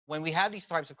when we have these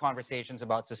types of conversations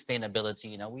about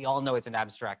sustainability, we all know it's an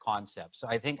abstract concept. So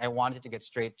I think I wanted to get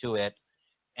straight to it.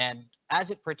 And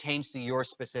as it pertains to your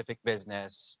specific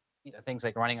business, things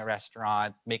like running a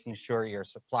restaurant, making sure your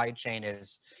supply chain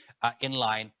is in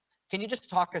line. Can you just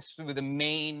talk us through the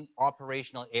main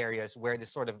operational areas where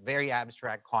this sort of very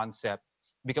abstract concept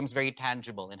becomes very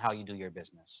tangible in how you do your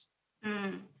business?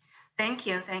 Mm, thank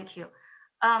you, thank you.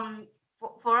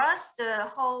 For us, the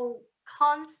whole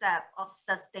concept of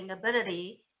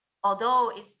sustainability,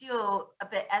 although it's still a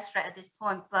bit abstract at this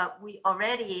point, but we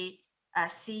already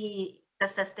see the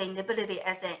sustainability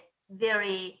as a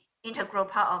very integral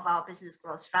part of our business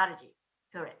growth strategy.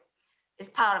 Correct. It's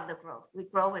part of the growth. We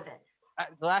grow with it.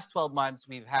 The last 12 months,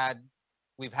 we've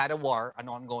had a war, an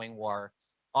ongoing war.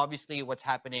 Obviously, what's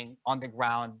happening on the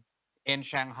ground in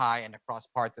Shanghai and across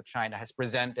parts of China has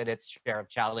presented its share of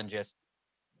challenges.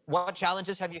 What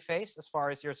challenges have you faced as far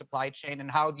as your supply chain, and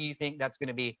how do you think that's going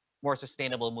to be more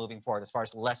sustainable moving forward as far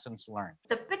as lessons learned?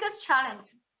 The biggest challenge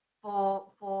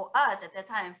for us at that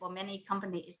time, for many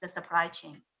companies, is the supply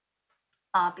chain,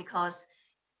 because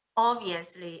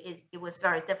obviously it was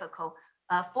very difficult.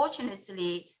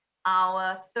 Fortunately,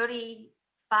 our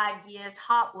 35 years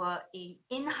hard work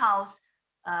in-house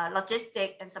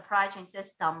logistic and supply chain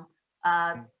system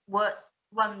works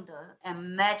wonder,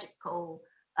 and magical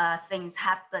things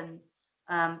happen,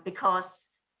 because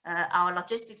our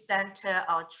logistics center,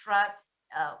 our truck,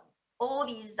 all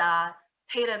these are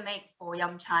tailor-made for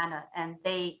Yum China, and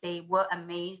they work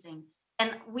amazing.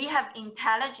 And we have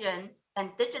intelligent and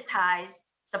digitized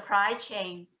supply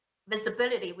chain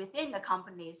visibility within the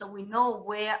company, so we know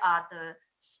where are the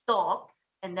stock,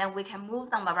 and then we can move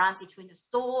them around between the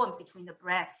store and between the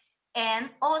brand. And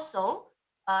also,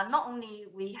 not only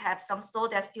we have some store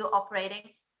that's still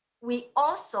operating, we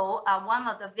also are one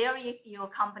of the very few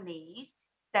companies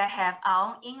that have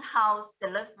our in-house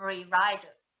delivery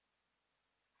riders.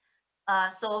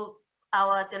 So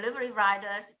our delivery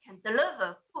riders can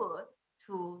deliver food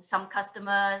to some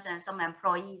customers and some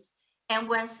employees. And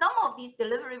when some of these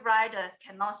delivery riders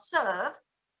cannot serve,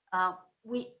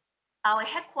 our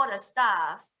headquarters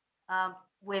staff,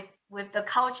 with the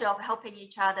culture of helping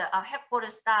each other, our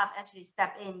headquarters staff actually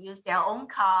step in, use their own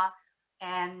car,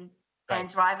 and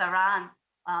drive around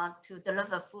to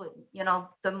deliver food.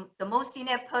 The most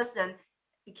senior person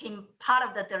became part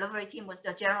of the delivery team was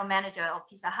the general manager of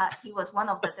Pizza Hut. He was one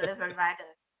of the delivery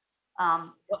riders.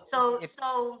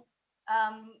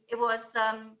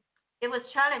 It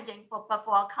was challenging, but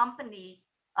for our company,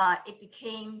 it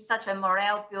became such a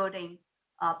morale building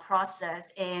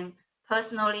process. And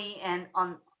personally, and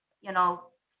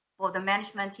for the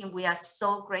management team, we are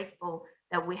so grateful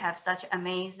that we have such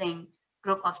amazing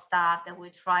group of staff that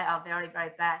we try our very, very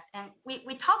best. And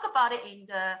we talk about it in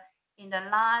the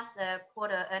last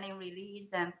quarter earning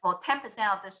release, and for 10%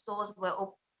 of the stores were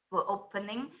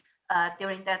opening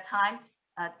during that time,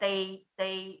 they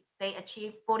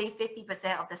achieved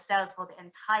 40-50% of the sales for the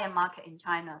entire market in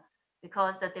China,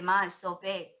 because the demand is so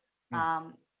big.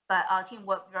 But our team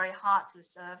worked very hard to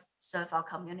serve our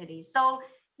community. So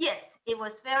yes, it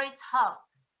was very tough,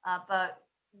 but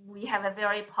we have a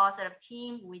very positive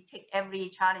team. We take every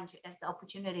challenge as an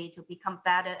opportunity to become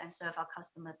better and serve our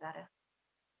customer better.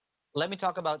 Let me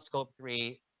talk about scope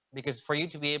 3, because for you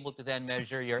to be able to then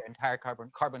measure your entire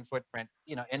carbon footprint,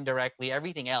 indirectly,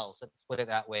 everything else, let's put it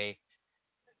that way.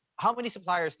 How many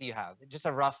suppliers do you have? Just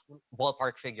a rough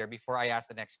ballpark figure before I ask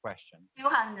the next question. Few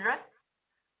hundred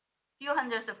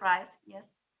suppliers, yes.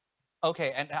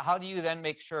 Okay, and how do you then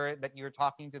make sure that you're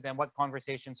talking to them? What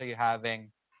conversations are you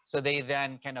having so they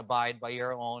then can abide by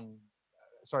your own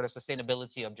sort of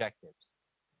sustainability objectives?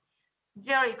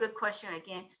 Very good question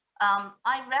again.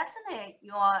 I resonate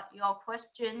your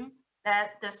question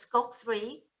that the scope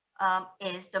 3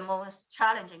 is the most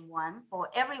challenging one for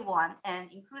everyone,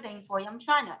 and including for Yum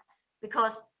China,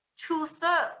 because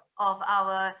 2/3 of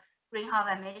our greenhouse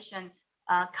emission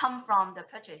come from the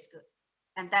purchase good,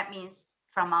 and that means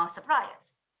from our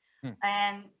suppliers.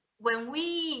 And when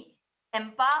we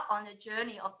embark on the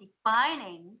journey of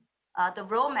defining the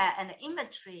roadmap and the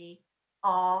inventory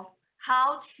of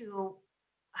how to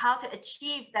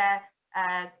achieve that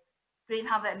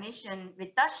greenhouse emission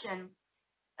reduction,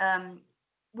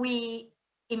 we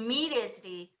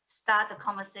immediately start the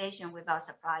conversation with our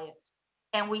suppliers,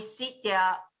 and we seek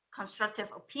their constructive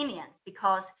opinions,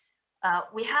 because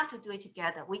we have to do it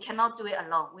together. We cannot do it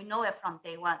alone. We know it from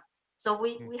day one. So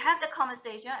we have the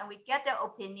conversation, and we get their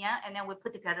opinion, and then we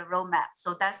put together a roadmap.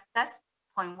 So that's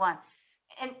point one.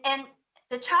 And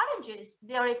the challenge is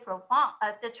very profound.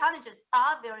 The challenges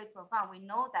are very profound. We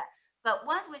know that. But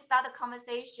once we start the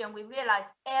conversation, we realize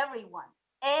everyone,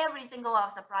 every single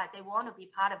of supplier, they want to be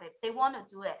part of it. They want to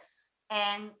do it.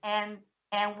 And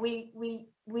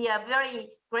we are very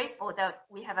grateful that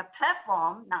we have a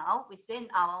platform now within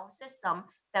our own system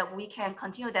that we can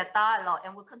continue that dialogue,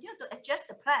 and we'll continue to adjust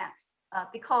the plan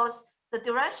because the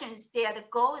direction is there, the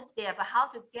goal is there, but how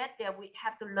to get there, we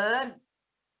have to learn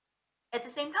at the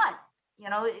same time.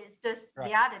 It's just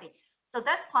reality. So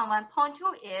that's point one. Point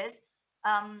two is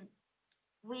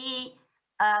we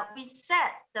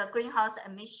set the greenhouse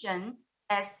emission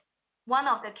as one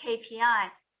of the KPI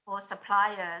for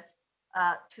suppliers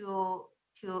to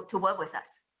work with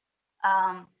us.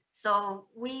 So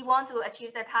we want to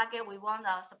achieve the target. We want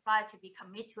our supplier to be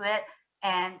committed to it,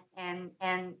 and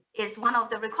it's one of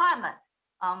the requirements.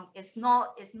 It's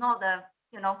not a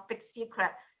big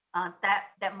secret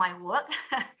that might work.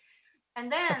 And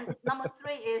then number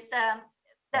three is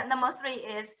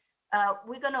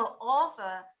we're going to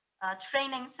offer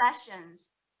training sessions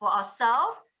for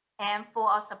ourselves and for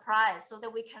our suppliers so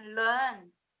that we can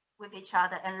learn with each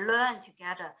other and learn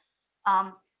together.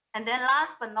 And then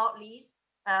last but not least,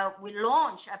 we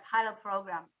launched a pilot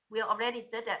program. We already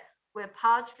did it with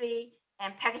poultry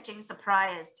and packaging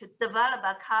suppliers to develop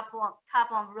a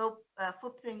carbon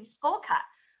footprint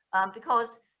scorecard. Because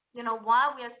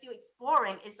while we are still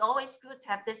exploring, it's always good to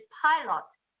have this pilot,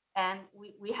 and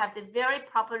we have the very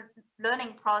proper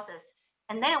learning process.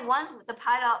 And then once the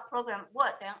pilot program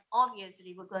works, then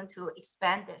obviously we're going to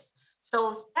expand this.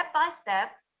 So step by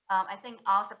step, I think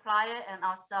our supplier and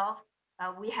ourselves,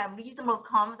 we have reasonable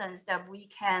confidence that we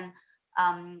can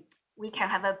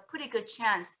have a pretty good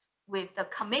chance with the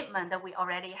commitment that we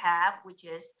already have, which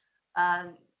is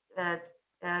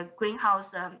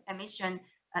greenhouse emission,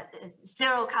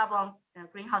 zero carbon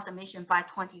greenhouse emission by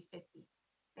 2050.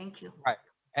 Thank you. Right.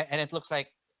 And it looks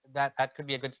like that could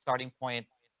be a good starting point.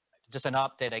 Just an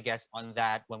update, I guess, on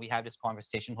that when we have this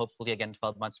conversation, hopefully again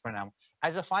 12 months from now.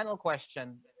 As a final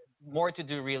question, more to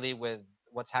do really with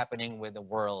what's happening with the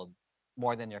world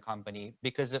more than your company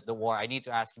because of the war. I need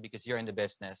to ask you because you're in the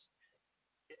business.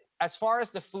 As far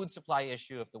as the food supply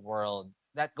issue of the world,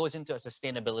 that goes into a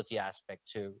sustainability aspect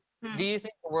too. Do you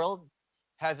think the world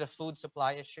has a food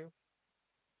supply issue?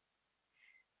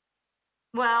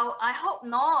 Well, I hope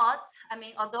not. I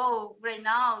mean, although right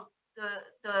now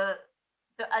the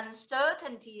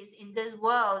uncertainties in this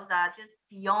world are just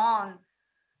beyond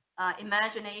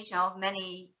imagination of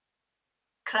many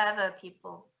clever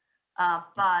people.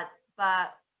 But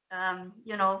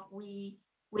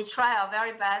we try our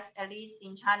very best, at least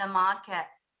in China market,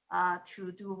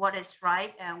 to do what is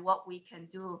right and what we can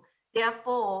do.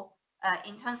 Therefore,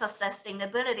 in terms of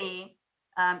sustainability,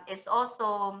 it's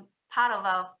also part of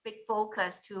our big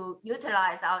focus to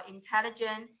utilize our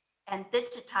intelligent and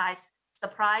digitized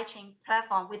supply chain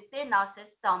platform within our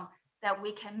system that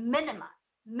we can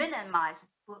minimize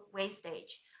food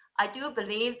wastage. I do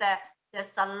believe that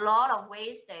there's a lot of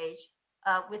wastage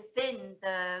within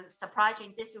the supply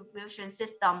chain distribution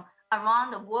system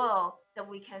around the world that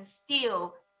we can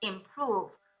still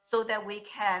improve so that we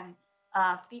can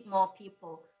feed more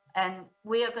people. And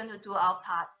we are going to do our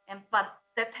part. But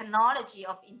the technology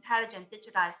of intelligent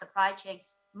digitalized supply chain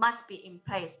must be in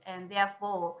place. And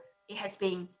therefore, it has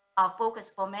been our focus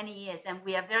for many years. And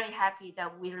we are very happy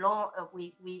that we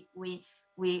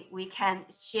can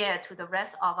share to the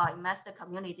rest of our investor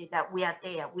community that we are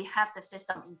there. We have the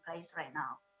system in place right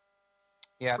now.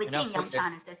 Yeah, within Yum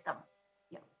China system.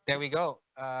 Yeah. There we go.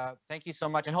 Thank you so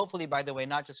much. And hopefully, by the way,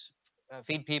 not just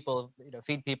feed people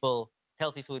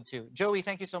healthy food too. Joey,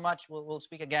 thank you so much. We'll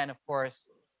speak again, of course,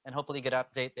 and hopefully get an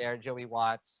update there. Joey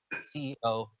Watts,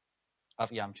 CEO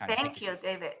of Yum China. Thank you,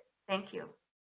 David. Thank you.